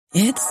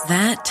It's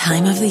that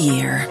time of the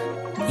year.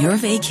 Your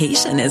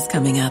vacation is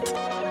coming up.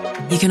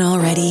 You can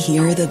already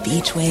hear the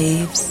beach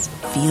waves,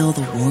 feel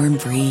the warm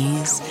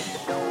breeze,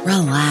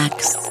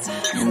 relax,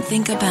 and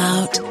think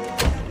about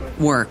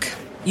work.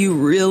 You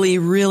really,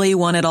 really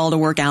want it all to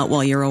work out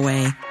while you're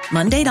away.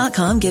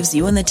 Monday.com gives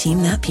you and the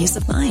team that peace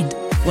of mind.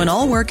 When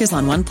all work is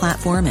on one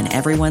platform and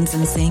everyone's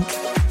in sync,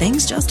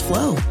 things just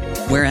flow.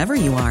 Wherever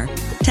you are,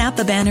 tap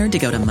the banner to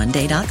go to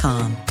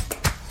Monday.com.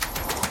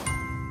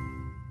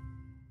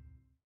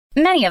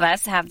 Many of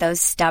us have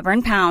those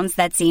stubborn pounds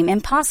that seem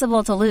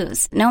impossible to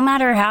lose, no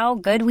matter how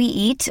good we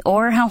eat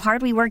or how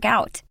hard we work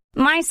out.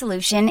 My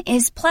solution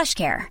is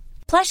PlushCare.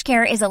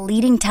 PlushCare is a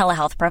leading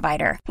telehealth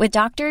provider with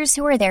doctors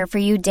who are there for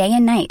you day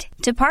and night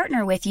to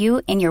partner with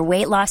you in your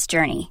weight loss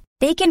journey.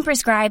 They can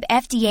prescribe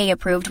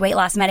FDA-approved weight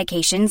loss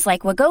medications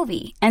like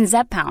Wegovy and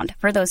Zepbound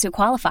for those who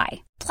qualify.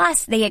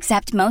 Plus, they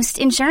accept most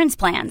insurance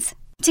plans.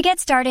 To get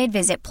started,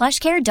 visit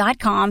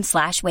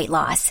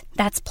plushcare.com/weightloss.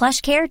 That's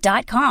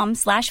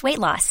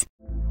plushcare.com/weightloss.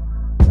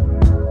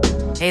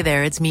 Hey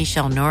there, it's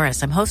Michelle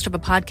Norris. I'm host of a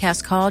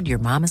podcast called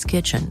Your Mama's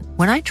Kitchen.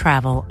 When I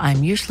travel,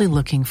 I'm usually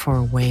looking for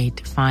a way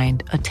to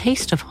find a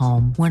taste of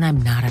home when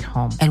I'm not at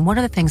home. And one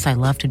of the things I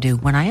love to do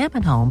when I am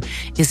at home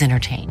is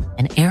entertain.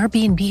 And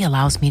Airbnb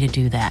allows me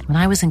to do that.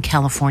 When I was in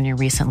California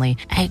recently,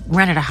 I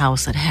rented a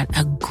house that had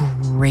a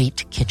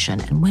great kitchen.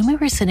 And when we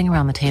were sitting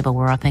around the table,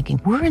 we're all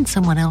thinking, we're in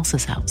someone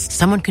else's house.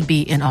 Someone could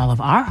be in all of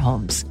our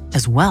homes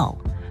as well.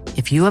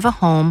 If you have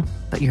a home,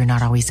 but you're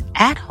not always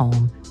at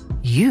home,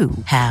 you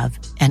have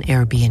an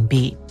Airbnb.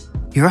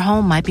 Your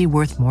home might be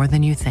worth more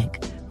than you think.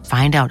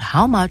 Find out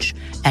how much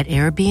at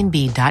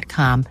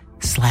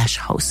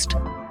airbnb.com/host.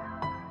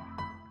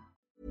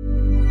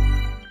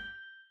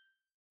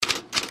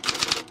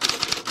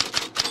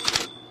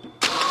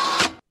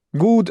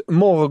 God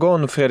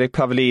morgon Fredrik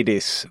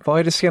Pavlidis. Vad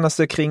är det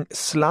senaste kring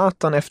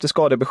Zlatan efter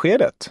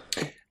skadebeskedet?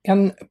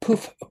 En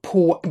puff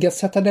på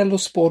Gazzetta dello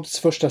Sports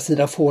första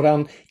sida får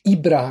han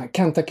Ibra,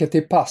 canta che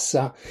ti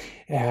passa.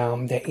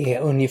 Det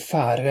är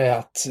ungefär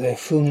att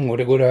sjung och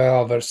det går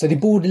över. Så det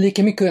borde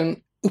lika mycket en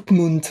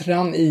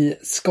uppmuntran i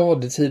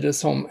skadetider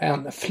som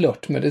en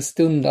flört med det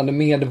stundande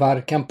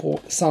medverkan på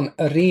San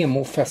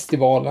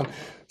Remo-festivalen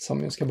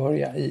som ju ska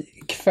börja i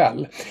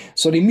kväll.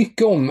 Så det är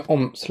mycket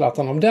om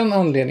Zlatan av den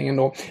anledningen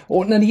då.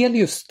 Och när det gäller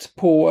just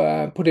på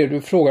det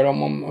du frågar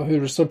om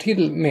hur det står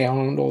till med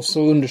honom då,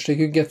 så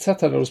understryker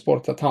Gazzetta dello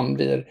Sport att han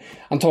blir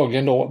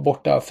antagligen då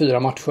borta 4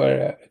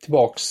 matcher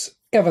tillbaks.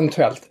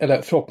 Eventuellt,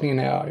 eller förhoppningen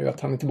är ju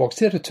att han är tillbaka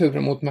till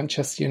returen mot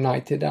Manchester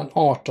United den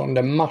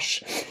 18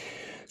 mars.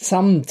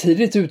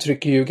 Samtidigt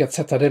uttrycker ju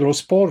Gazzetta dello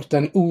Sport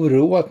en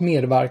oro att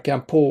medverka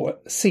på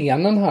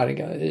scenen här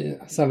i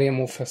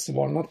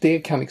Sanremo-festivalen, att det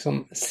kan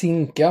liksom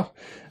sinka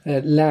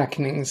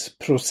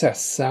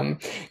läkningsprocessen.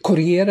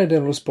 Corriere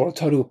dello Sport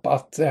tar upp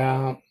att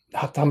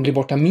han blir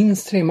borta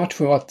minst 3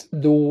 matcher och att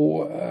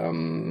då,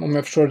 om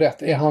jag förstår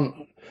rätt, har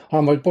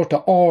han varit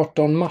borta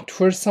 18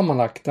 matcher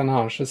sammanlagt den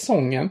här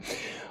säsongen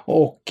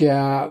och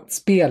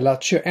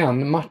spelat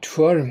 21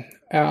 matcher.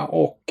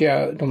 Och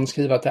de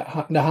skriver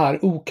att det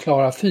här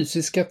oklara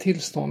fysiska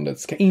tillståndet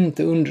ska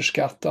inte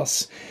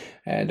underskattas.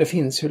 Det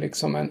finns ju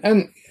liksom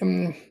en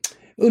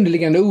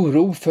underliggande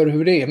oro för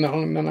hur det är,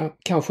 men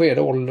kanske är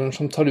det åldern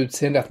som tar ut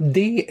sig rätt.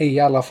 Det är i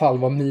alla fall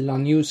vad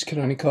Milan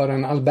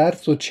News-krönikören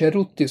Alberto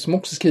Cerutti, som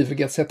också skriver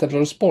Gazzetta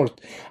dello Sport,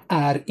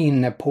 är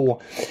inne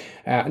på.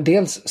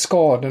 Dels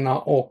skadorna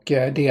och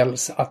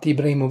dels att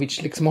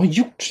Ibrahimovic liksom har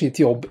gjort sitt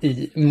jobb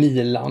i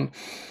Milan.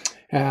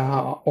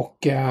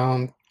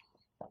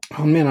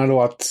 Han menar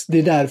då att det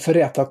är därför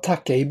rätt att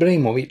tacka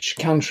Ibrahimovic,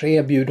 kanske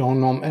erbjuda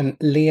honom en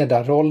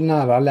ledarroll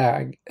nära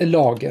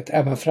laget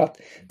även för att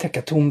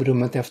täcka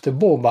tomrummet efter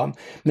Boban.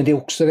 Men det är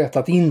också rätt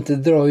att inte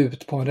dra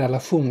ut på en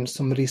relation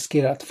som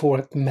riskerar att få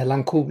ett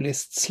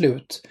melankoliskt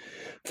slut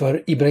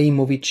för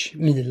Ibrahimovic,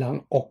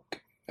 Milan och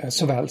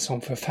såväl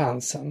som för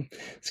fansen,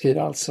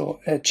 skriver alltså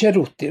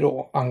Cerutti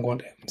då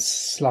angående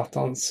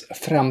Zlatans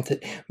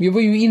framtid. Vi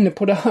var ju inne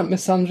på det här med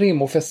San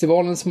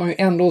Remo-festivalen som man ju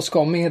ändå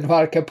ska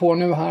medverka på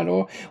nu här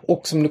då,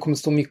 och som det kommer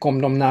stå mycket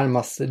om de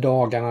närmaste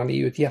dagarna. Det är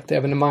ju ett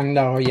jätteevenemang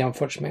där, har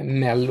jämförts med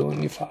Mello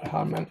ungefär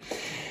här, men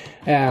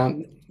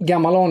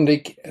gammal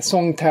anrik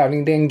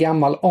sångtävling, det är en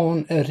gammal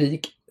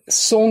anrik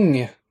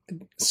sång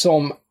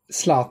som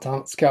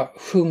Zlatan ska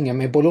sjunga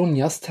med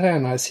Bolognas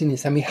tränare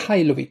Sinisa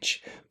Mihajlovic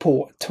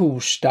på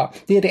torsdag.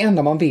 Det är det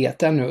enda man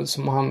vet ännu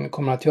som han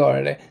kommer att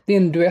göra det. Det är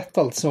en duett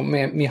alltså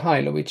med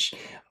Mihajlovic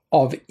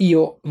av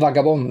Io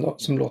Vagabondo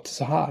som låter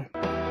så här.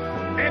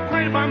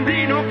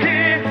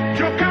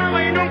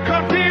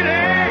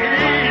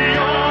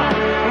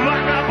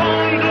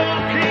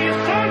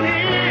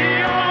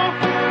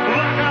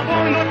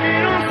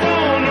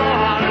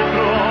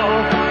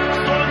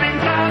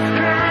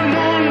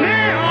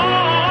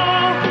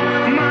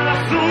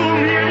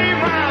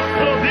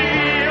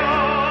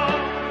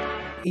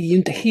 Det är ju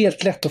inte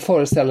helt lätt att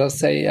föreställa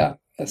sig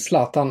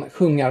Zlatan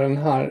sjunga den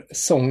här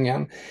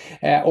sången.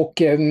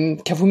 Och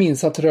kan få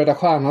minnas att Röda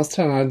Stjärnans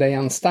tränare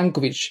Dejan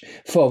Stankovic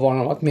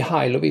förvarnar om att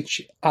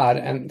Mihailovic är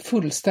en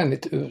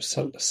fullständigt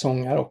usel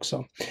sångare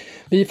också.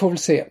 Vi får väl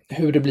se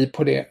hur det blir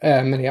på det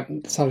med det.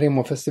 San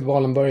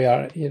Remo-festivalen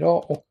börjar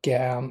idag och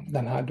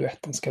den här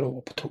duetten ska då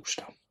vara på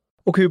torsdag.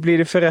 Och hur blir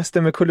det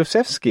förresten med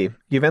Kulusevski?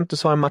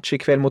 Juventus har en match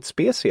ikväll mot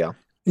Spezia.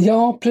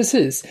 Ja,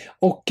 precis.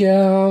 Och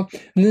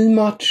ny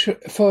match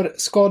för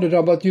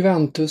skadedrabbat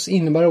Juventus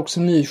innebär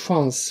också ny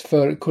chans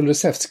för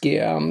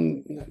Kulusevski.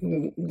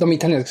 De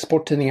italienska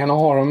sporttidningarna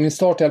har dem i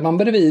startelvan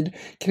bredvid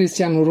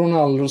Cristiano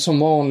Ronaldo som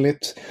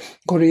vanligt.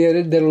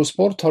 Corriere dello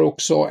Sport har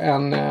också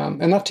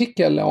en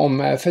artikel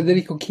om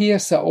Federico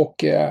Chiesa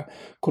och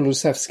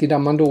Kulusevski där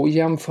man då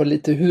jämför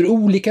lite hur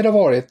olika det har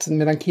varit.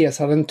 Medan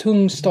Chiesa hade en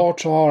tung start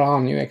så har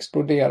han ju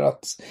exploderat.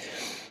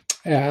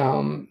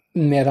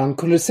 Medan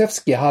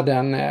Kulusevski hade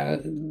en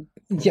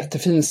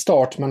jättefin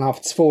start men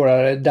haft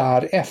svårare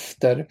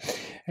därefter.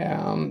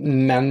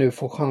 Men nu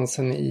får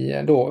chansen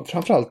i då,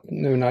 framförallt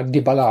nu när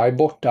Dybala är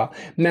borta.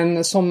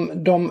 Men som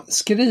de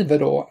skriver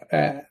då,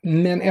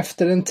 men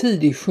efter en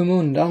tid i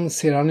skymundan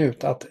ser han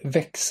ut att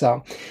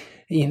växa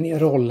in i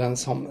rollen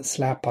som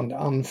släpande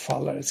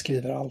anfallare,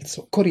 skriver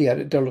alltså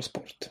Corriere dello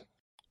Sport.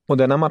 Och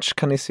denna match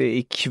kan ni se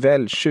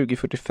ikväll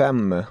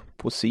 20:45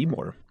 på C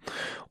More.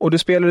 Och det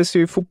spelades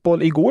ju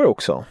fotboll igår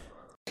också.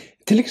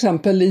 Till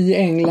exempel i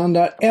England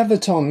där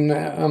Everton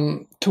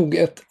tog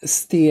ett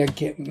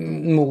steg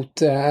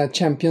mot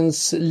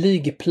Champions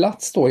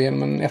League-plats då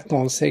genom en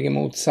 1-0-seger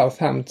mot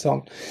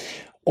Southampton.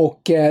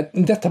 Och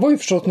detta var ju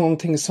förstås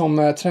någonting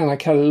som tränare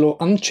Carlo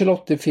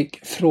Ancelotti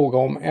fick fråga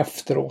om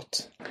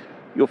efteråt.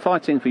 You're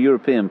fighting for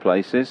European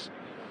places.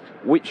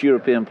 Which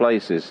European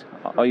places?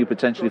 Are you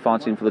potentially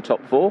fighting for the top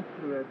 4?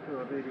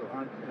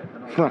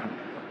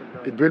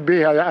 It will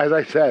be, as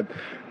I said,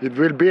 it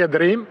will be a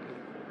dream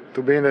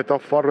to be in the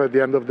top 4 at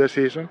the end of the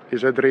season.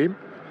 It's a dream.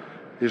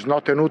 It's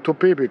not an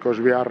utopia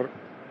because we are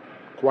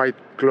quite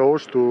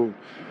close to,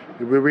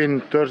 if we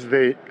win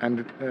Thursday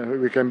and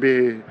we can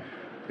be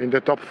in the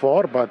top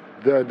 4, but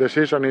the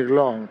season is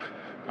long.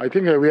 I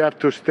think we have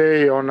to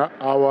stay on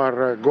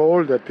our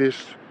goal, that is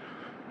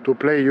to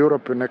play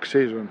Europe next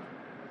season.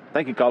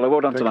 Thank you, Carlo.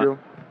 Well done tonight.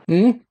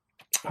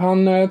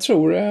 Han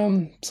tror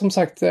som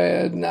sagt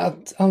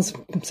att han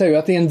säger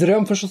att det är en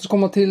dröm förstås att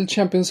komma till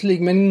Champions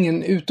League men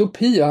ingen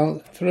utopi.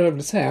 För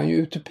övrigt säger han ju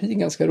utopi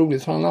ganska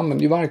roligt för han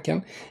använder ju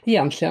varken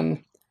egentligen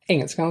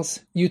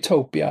engelskans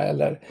utopia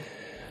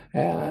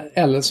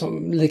eller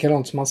som,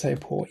 likadant som man säger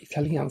på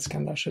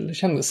italienskan där, så det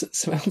kändes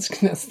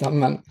svensk nästan.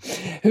 Men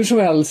hur som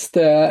helst,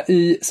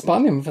 i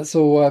Spanien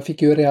så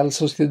fick ju Real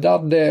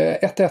Sociedad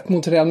 1-1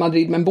 mot Real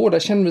Madrid, men båda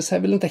kände sig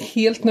väl inte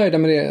helt nöjda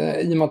med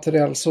det i och med att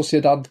Real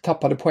Sociedad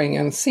tappade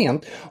poängen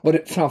sent. Och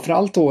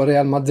framförallt då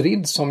Real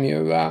Madrid som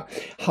ju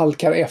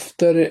halkar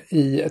efter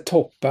i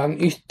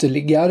toppen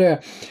ytterligare.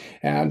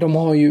 De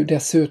har ju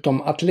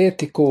dessutom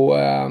Atletico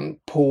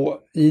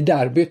i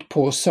derbyt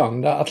på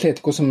söndag.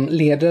 Atletico som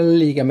leder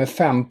ligan med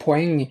 5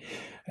 poäng.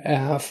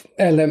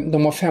 Eller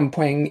de har 5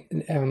 poäng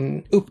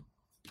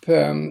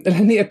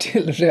eller ner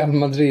till Real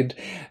Madrid.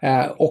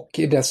 Och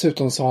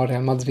dessutom så har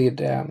Real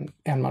Madrid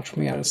en match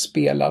mer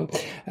spelad.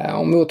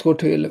 Om vi återgår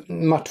till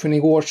matchen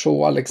igår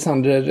så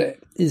Alexander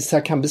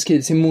Isak kan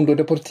beskrivas i Mundo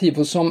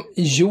Deportivo som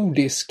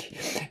jordisk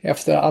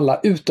efter alla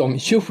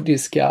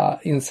utomjordiska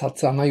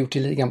insatser han har gjort i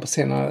ligan på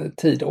senare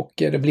tid, och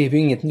det blev ju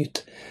inget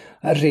nytt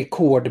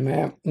rekord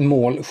med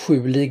mål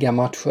 7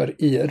 ligamatcher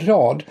i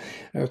rad,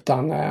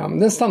 utan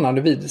den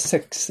stannade vid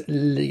 6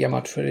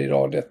 ligamatcher i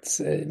rad,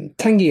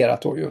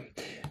 tangerat då ju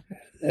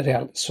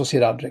Real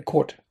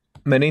Sociedad-rekord.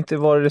 Men inte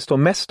vad det står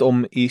mest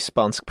om i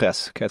spansk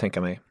press, kan jag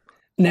tänka mig.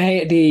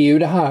 Nej, det är ju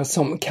det här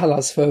som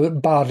kallas för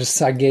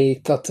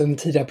Barça-gate, att den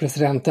tidigare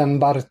presidenten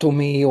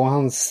Bartomeu och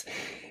hans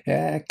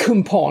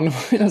kumpan,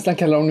 vi nästan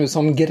kallar dem nu,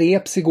 som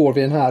greps igår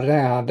vid den här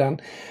räden.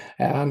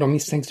 De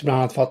misstänks bland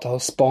annat för att ha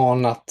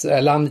spanat,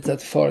 eller anlitat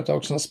ett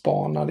företag som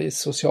spanade i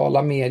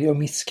sociala medier och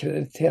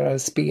misskrediterade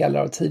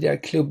spelare och tidigare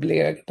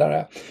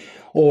klubbledare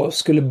och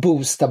skulle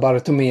boosta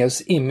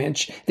Bartomeus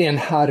image. Det är en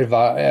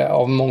härva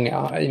av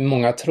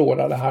många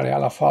trådar det här i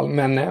alla fall.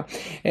 Men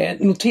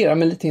notera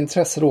med lite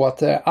intresse då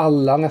att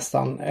alla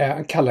nästan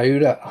kallar ju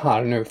det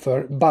här nu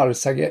för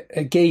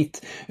Barça-gate,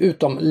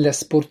 utom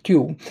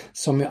L'Esportiu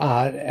som ju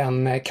är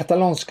en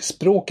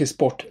katalanskspråkig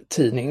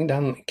sporttidning.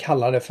 Den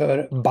kallar det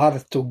för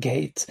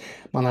Barto-gate.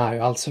 Man är ju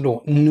alltså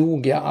då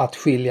noga att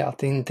skilja att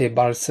det inte är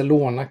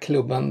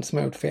Barcelona-klubben som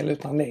har gjort fel,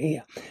 utan det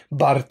är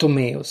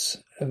Bartomeus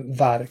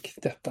verk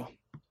detta.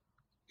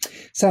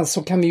 Sen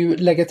så kan vi ju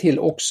lägga till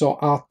också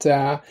att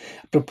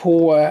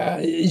apropå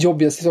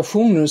jobbiga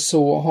situationer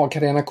så har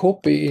Carena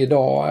Coppi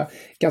idag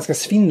ganska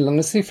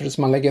svindlande siffror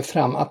som man lägger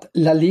fram, att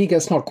La Liga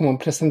snart kommer att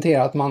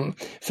presentera att man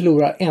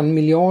förlorar 1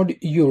 miljard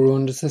euro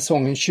under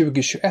säsongen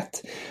 2021.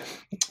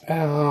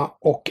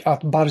 och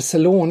att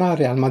Barcelona,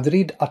 Real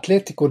Madrid,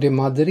 Atletico de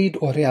Madrid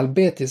och Real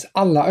Betis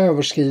alla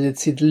överskridit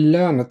sitt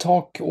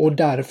lönetak och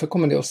därför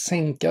kommer det att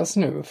sänkas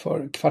nu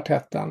för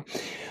kvartetten.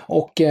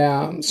 Och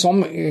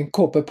som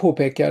Kope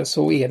påpekar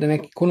så är den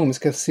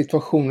ekonomiska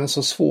situationen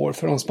så svår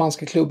för de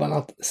spanska klubbarna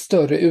att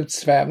större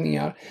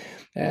utsvävningar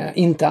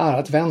inte är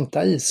att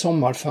vänta i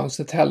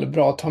sommarfönstret heller.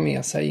 Bra att ta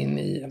med sig in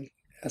i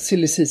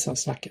silly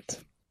season-snacket.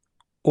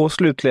 Och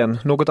slutligen,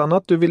 något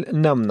annat du vill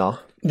nämna?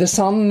 The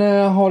Sun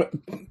har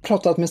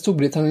pratat med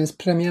Storbritanniens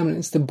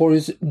premiärminister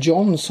Boris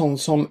Johnson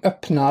som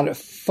öppnar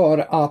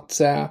för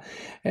att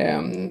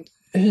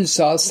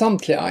hysa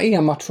samtliga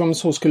EM-matcher om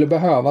så skulle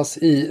behövas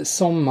i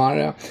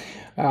sommar.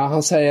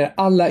 Han säger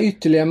alla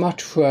ytterligare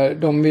matcher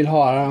de vill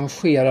ha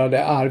arrangerade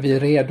är vi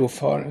redo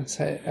för,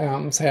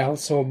 säger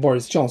alltså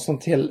Boris Johnson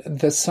till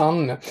The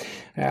Sun.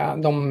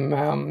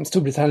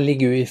 Storbritannien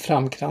ligger ju i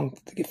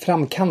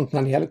framkant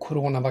när det gäller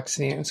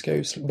coronavaccinering, ska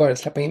ju börja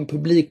släppa in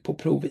publik på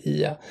prov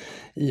i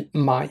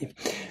maj.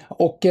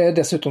 Och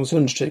dessutom så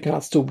understryker han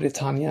att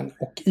Storbritannien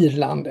och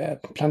Irland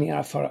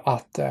planerar för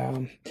att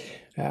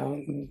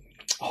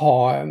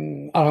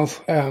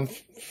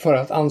för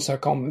att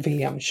ansöka om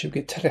VM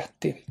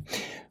 2030.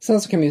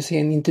 Sen så kan vi ju se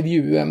en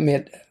intervju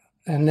med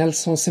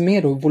Nelson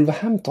Semedo i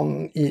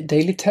Wolverhampton i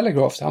Daily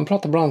Telegraph. Han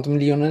pratar bland annat om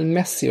Lionel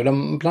Messi och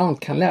de bland annat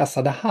kan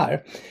läsa det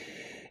här.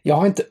 Jag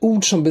har inte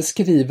ord som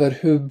beskriver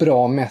hur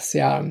bra Messi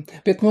är.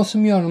 Vet du vad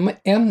som gör honom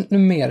ännu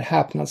mer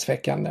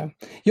häpnadsväckande?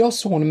 Jag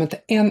såg honom inte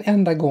en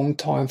enda gång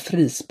ta en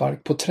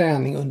frispark på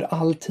träning under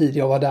all tid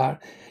jag var där.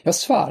 Jag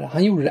svär,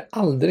 han gjorde det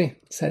aldrig,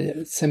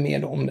 säger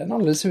Semedo om den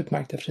alldeles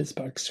utmärkta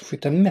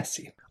frisparksskytten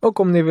Messi. Och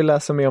om ni vill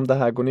läsa mer om det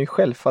här går ni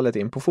självfallet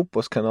in på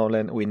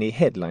Fotbollskanalen och in i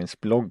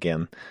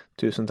Headlines-bloggen.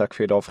 Tusen tack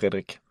för idag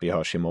Fredrik. Vi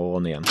hörs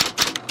imorgon igen.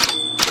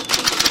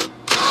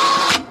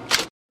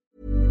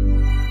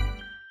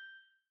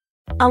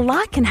 A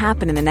lot can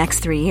happen in the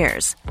next 3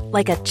 years.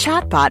 Like a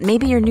chatbot may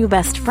be your new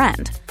best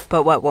friend.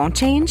 But what won't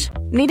change?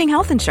 Needing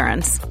health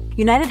insurance.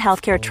 United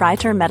Healthcare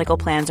Tri-Term Medical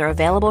Plans are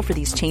available for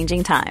these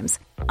changing times.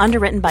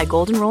 Underwritten by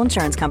Golden Rule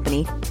Insurance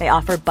Company, they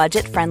offer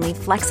budget-friendly,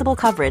 flexible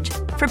coverage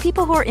for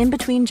people who are in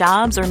between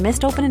jobs or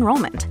missed open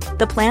enrollment.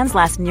 The plans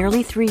last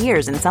nearly 3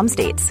 years in some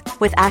states,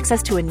 with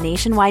access to a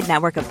nationwide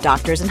network of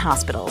doctors and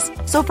hospitals.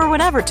 So for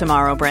whatever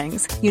tomorrow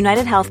brings,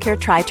 United Healthcare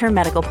Tri-Term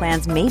Medical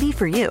Plans may be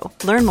for you.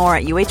 Learn more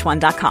at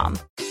uh1.com.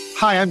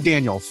 Hi, I'm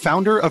Daniel,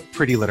 founder of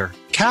Pretty Litter.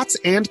 Cats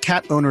and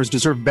cat owners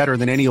deserve better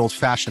than any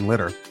old-fashioned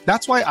litter.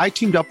 That's why I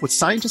teamed up with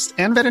scientists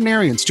and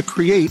veterinarians to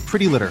create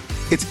Pretty Litter.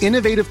 Its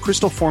innovative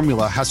crystal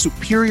formula has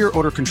superior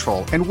odor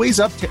control and weighs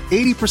up to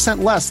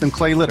 80% less than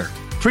clay litter.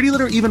 Pretty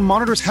Litter even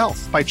monitors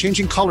health by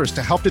changing colors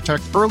to help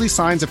detect early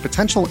signs of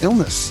potential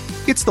illness.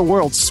 It's the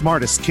world's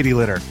smartest kitty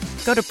litter.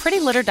 Go to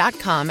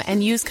prettylitter.com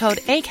and use code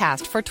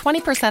ACAST for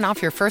 20%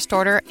 off your first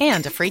order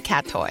and a free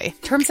cat toy.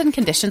 Terms and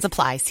conditions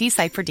apply. See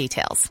site for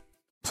details.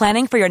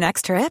 Planning for your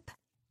next trip?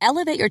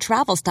 Elevate your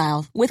travel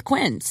style with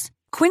Quince.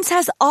 Quince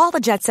has all the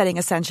jet-setting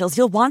essentials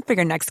you'll want for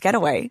your next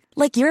getaway,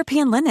 like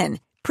European linen,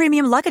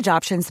 premium luggage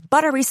options,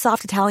 buttery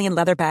soft Italian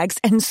leather bags,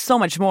 and so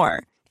much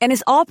more. And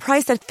is all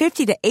priced at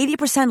 50 to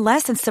 80%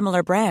 less than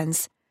similar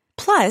brands.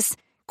 Plus,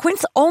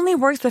 Quince only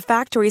works with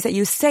factories that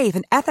use safe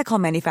and ethical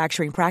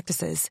manufacturing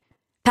practices.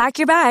 Pack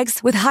your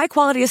bags with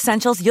high-quality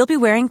essentials you'll be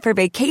wearing for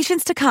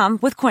vacations to come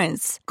with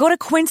Quince. Go to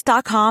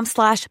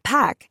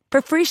quince.com/pack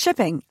for free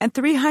shipping and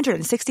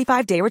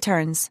 365-day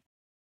returns.